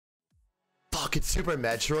Oh, get Super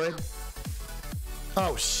Metroid.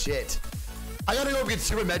 Oh shit. I gotta go get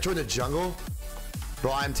Super Metroid in the jungle.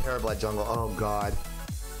 Bro, I'm terrible at jungle. Oh god.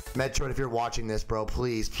 Metroid, if you're watching this, bro,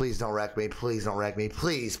 please, please don't wreck me. Please don't wreck me.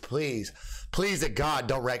 Please, please. Please to God,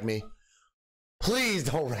 don't wreck me. Please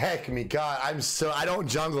don't wreck me. God, I don't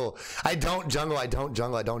jungle. I don't jungle. I don't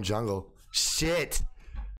jungle. I don't jungle. Shit.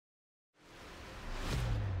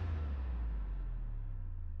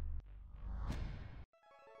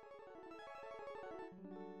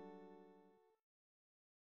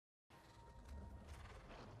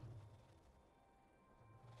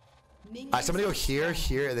 Alright, somebody go here,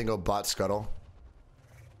 here, and then go bot scuttle.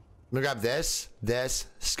 I'm gonna grab this,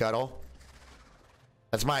 scuttle.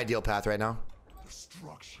 That's my ideal path right now.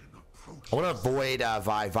 I want to avoid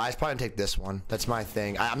Vi. Vi's probably gonna take this one. That's my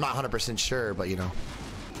thing. I'm not 100% sure, but you know.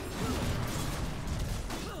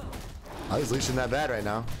 Oh, he's leashing that bad right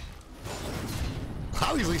now.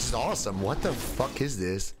 How he's leashing awesome. What the fuck is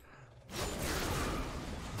this?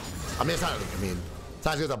 I mean, it's not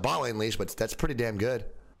as good as a bot lane leash, but that's pretty damn good.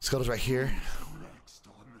 Scuttle's right here.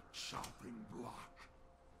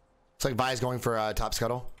 It's like Vi's going for top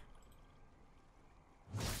scuttle.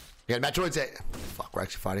 Yeah, Metroid's it. Fuck, we're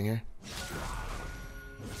actually fighting here.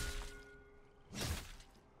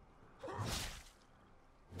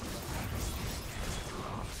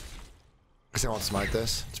 Guess I won't smite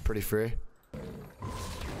this. It's pretty free.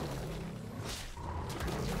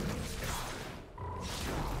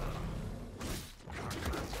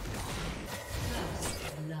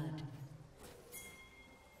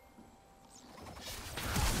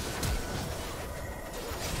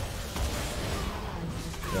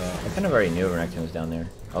 I kind of already knew Renekton was down there.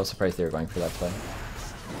 I was surprised they were going for that play.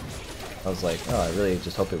 I was like, oh, I really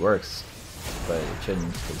just hope it works. But it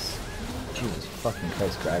shouldn't, because Jesus fucking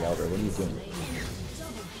Christ, Drag Elder, what are you doing?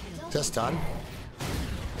 Just done.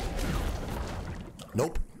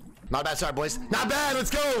 Nope. Not bad start, boys. Not bad, let's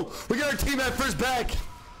go! We got our team at first back!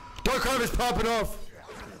 Dark Harvest popping off!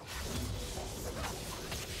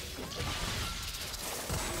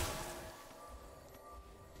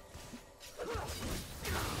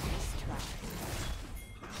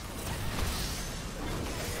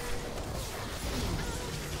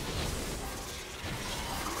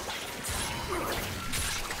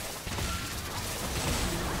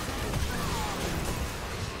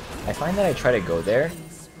 I find that I try to go there,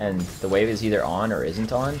 and the wave is either on or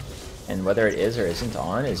isn't on, and whether it is or isn't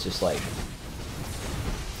on is just like...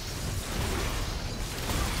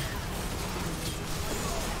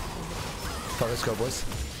 Oh, let's go, boys.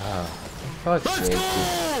 Fuck let's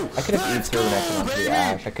go! I could have eaten through Renekton onto the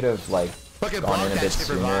Ashe. I could have like gone in a bit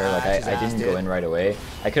sooner. Like I didn't go in right away.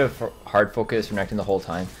 I could have hard focused Renekton the whole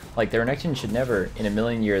time. Like the Renekton should never, in a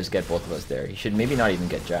million years, get both of us there. He should maybe not even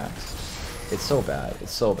get Jax. It's so bad.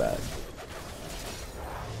 It's so bad. That's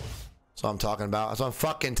what I'm talking about. That's what I'm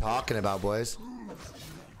fucking talking about, boys.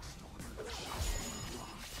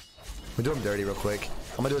 We do him dirty real quick.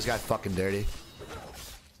 I'm gonna do this guy fucking dirty.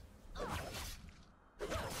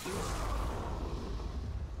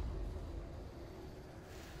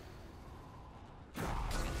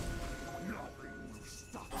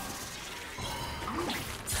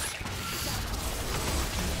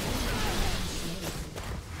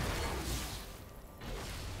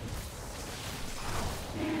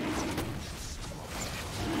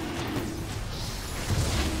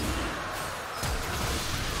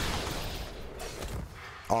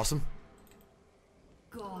 Awesome.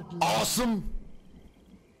 Awesome.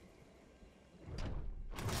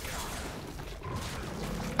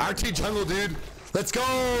 RT jungle, dude. Let's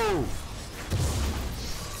go.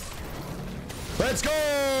 Let's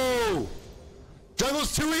go.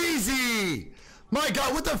 Jungle's too easy. My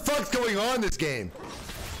God, what the fuck's going on in this game?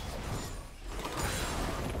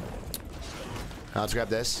 Now let's grab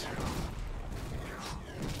this.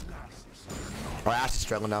 Oh, Ashe is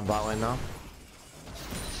struggling down bot lane now.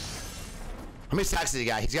 How many stacks does he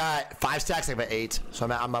got? He's got 5 stacks, I have 8. So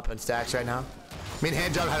I'm up in stacks right now. Me and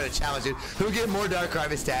Handjob having a challenge, dude. Who get more Dark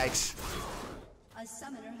Harvest stacks?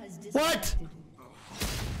 What?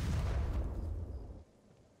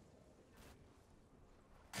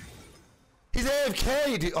 He's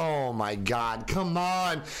AFK, dude. Oh my God, come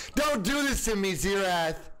on. Don't do this to me,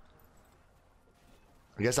 Zerath.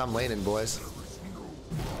 I guess I'm laning, boys.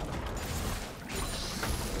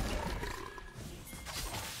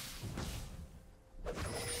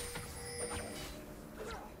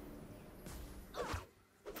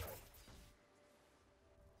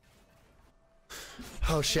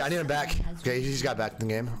 Oh shit, I need him back. Okay, he's got back in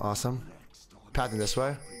the game. Awesome. Pathing this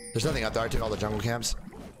way. There's nothing out there. I took all the jungle camps.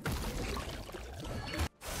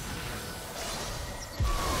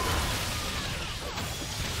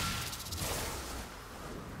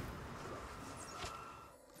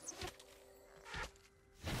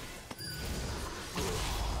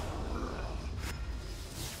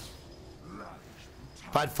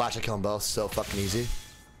 If I had flash, I'd kill them both. So fucking easy.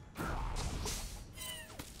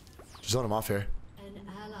 Just zone him off here. An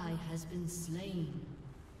ally has been slain.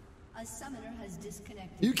 A summoner has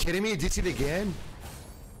disconnected. Are you kidding me? Did you see it again?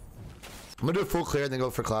 I'm gonna do a full clear and then go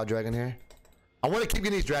for Cloud Dragon here. I want to keep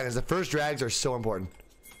getting these dragons. The first drags are so important.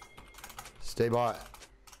 Stay bot.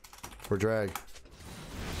 For drag.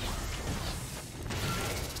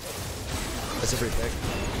 That's a free pick.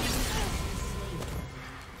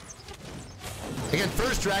 Again,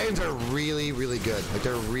 first dragons are really, really good. Like,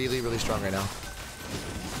 they're really, really strong right now.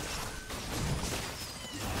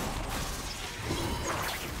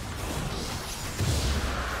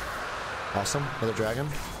 Awesome. Another dragon.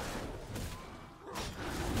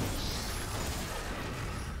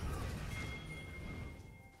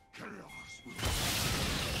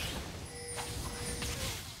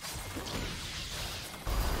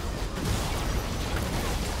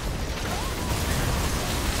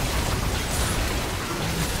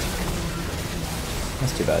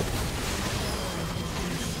 That's too bad.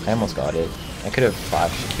 I almost got it. I could have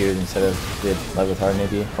flash queued instead of did lead with hard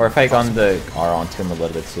maybe. Or if I had gone the R onto him a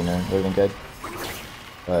little bit sooner, it would have been good.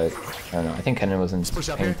 But I don't know. I think Kennen wasn't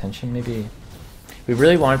paying attention maybe. We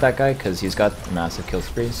really wanted that guy because he's got a massive kill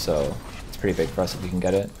spree, so it's pretty big for us if we can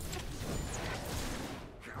get it.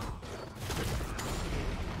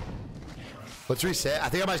 Let's reset. I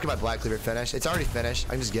think I might just get my Black Cleaver finish. It's already finished.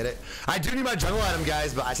 I can just get it. I do need my jungle item,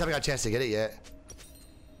 guys, but I just haven't got a chance to get it yet.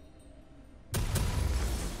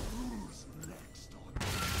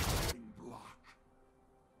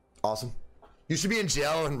 Awesome. You should be in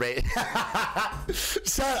jail and raid.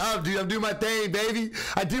 Shut up, dude. I'm doing my thing, baby.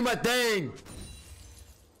 I do my thing.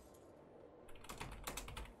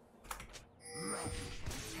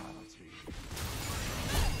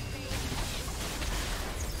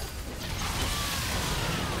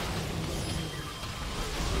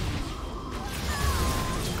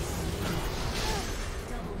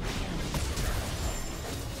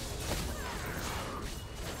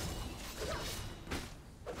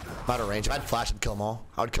 I'm out of range. If I had flash, I'd kill them all.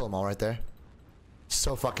 I would kill them all right there.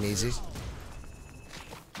 So fucking easy.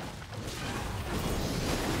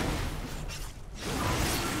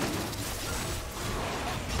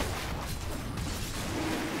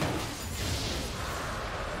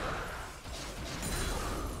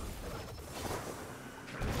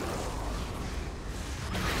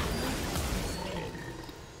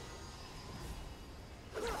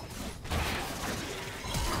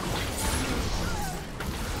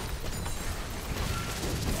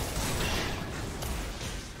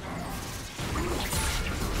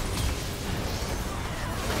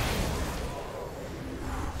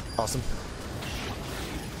 Awesome.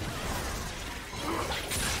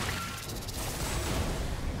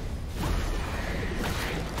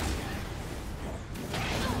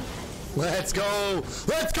 Let's go!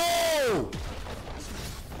 Let's go!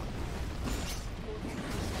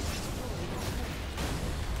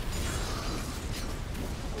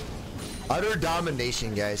 Utter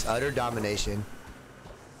domination, guys. Utter domination.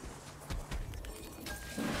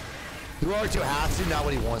 Who R2 has to, not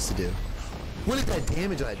what he wants to do. Look at that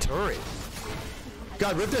damage on that turret.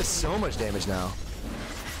 God, Rip does so much damage now.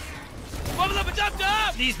 Bubble up and dumped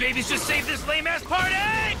up! These babies just saved this lame-ass party!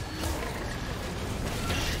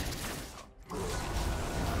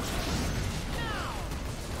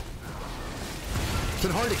 It's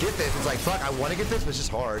been hard to get this. It's like, fuck, I want to get this, but it's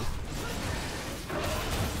just hard.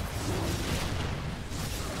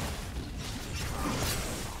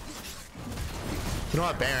 We don't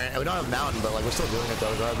have Baron, we don't have Mountain, but like we're still doing it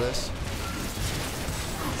though, regardless.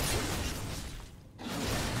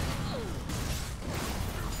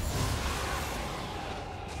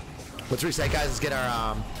 Let's reset, guys. Let's get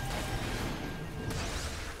our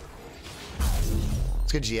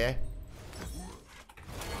let's get GA.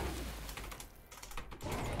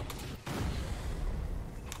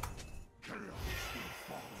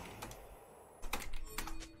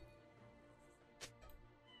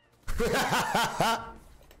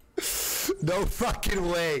 No fucking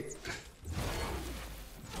way.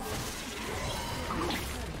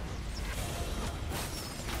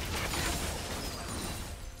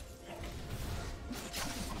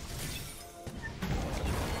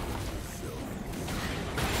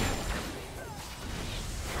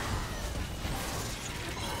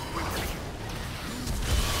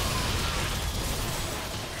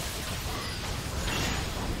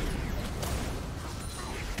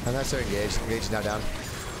 I'm not so engaged. Engage is now down.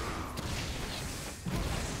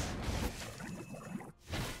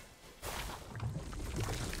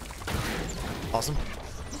 Awesome.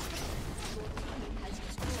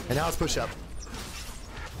 And now let's push up.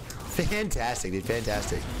 Fantastic, dude.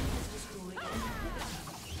 Fantastic.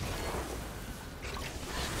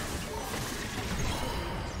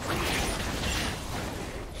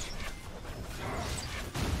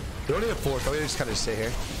 We don't need a fourth. We just kind of stay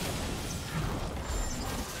here.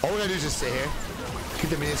 All we're gonna do is just stay here.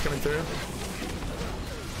 Keep the minions coming through.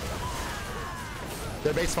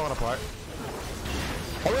 Their base's falling apart.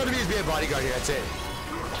 All we have to do is be a bodyguard here. That's it.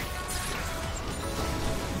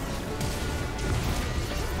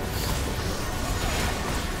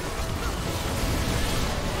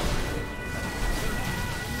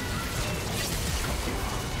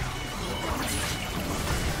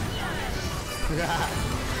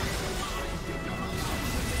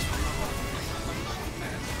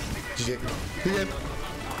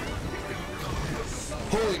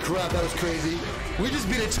 Holy crap, that was crazy. We just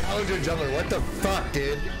beat a challenger jungler. What the fuck,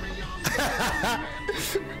 dude?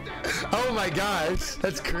 Oh my gosh,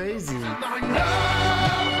 that's crazy.